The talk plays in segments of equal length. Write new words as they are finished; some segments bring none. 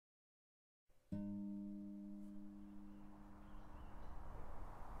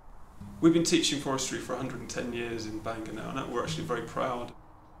We've been teaching forestry for 110 years in Bangor now, and we're actually very proud.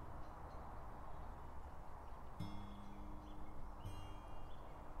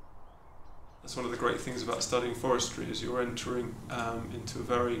 That's one of the great things about studying forestry, is you're entering into a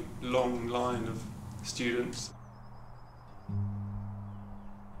very long line of students.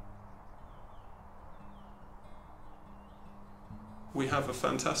 We have a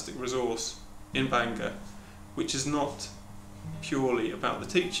fantastic resource in Bangor, which is not purely about the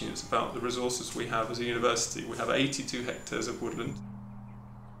teaching, it's about the resources we have as a university. We have 82 hectares of woodland.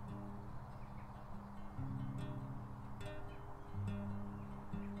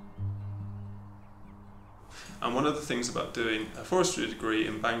 And one of the things about doing a forestry degree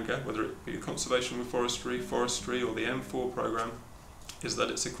in Bangor, whether it be conservation with forestry, or the M4 programme, is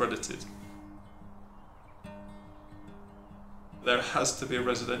that it's accredited. There has to be a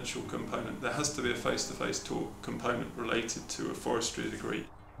residential component, there has to be a face-to-face talk component related to a forestry degree.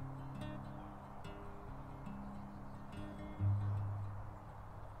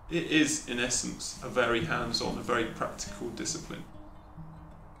 It is, in essence, a very hands-on, a very practical discipline.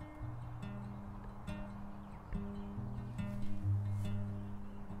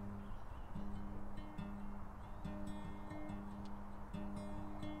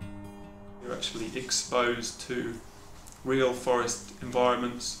 You're actually exposed to real forest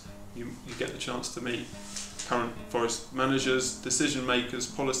environments. You get the chance to meet current forest managers, decision makers,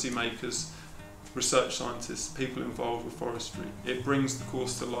 policy makers, research scientists, people involved with forestry. It brings the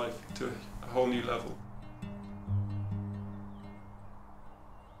course to life to a whole new level.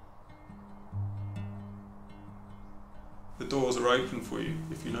 The doors are open for you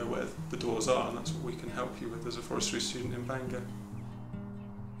if you know where the doors are, and that's what we can help you with as a forestry student in Bangor.